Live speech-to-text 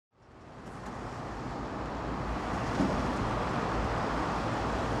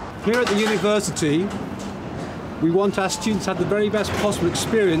Here at the university, we want our students to have the very best possible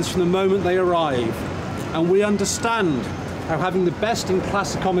experience from the moment they arrive. And we understand how having the best in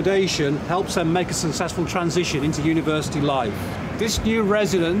class accommodation helps them make a successful transition into university life. This new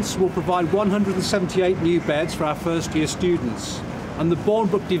residence will provide 178 new beds for our first year students. And the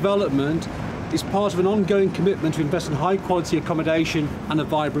Bournbrook development is part of an ongoing commitment to invest in high quality accommodation and a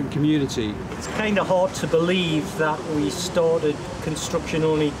vibrant community. It's kind of hard to believe that we started construction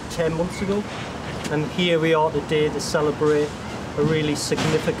only 10 months ago, and here we are today to celebrate a really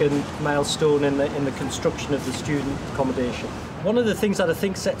significant milestone in the construction of the student accommodation. One of the things that I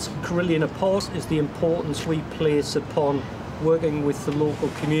think sets Carillion apart is the importance we place upon working with the local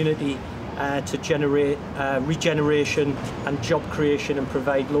community to generate regeneration and job creation and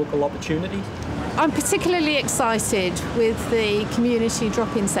provide local opportunities. I'm particularly excited with the community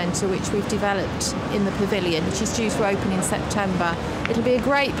drop-in centre which we've developed in the pavilion, which is due to open in September. It'll be a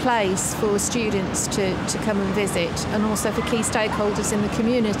great place for students to come and visit, and also for key stakeholders in the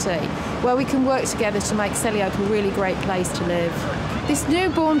community, where we can work together to make Selly Oak a really great place to live. This new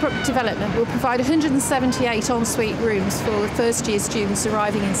Bournbrook development will provide 178 ensuite rooms for first year students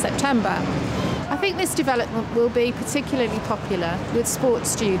arriving in September. I think this development will be particularly popular with sports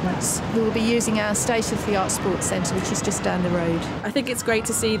students who will be using our state-of-the-art sports centre, which is just down the road. I think it's great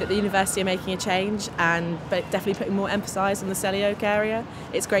to see that the university are making a change and definitely putting more emphasis on the Selly Oak area.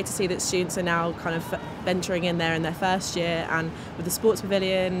 It's great to see that students are now kind of venturing in there in their first year, and with the sports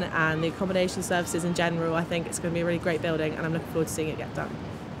pavilion and the accommodation services in general, I think it's going to be a really great building, and I'm looking forward to seeing it get done.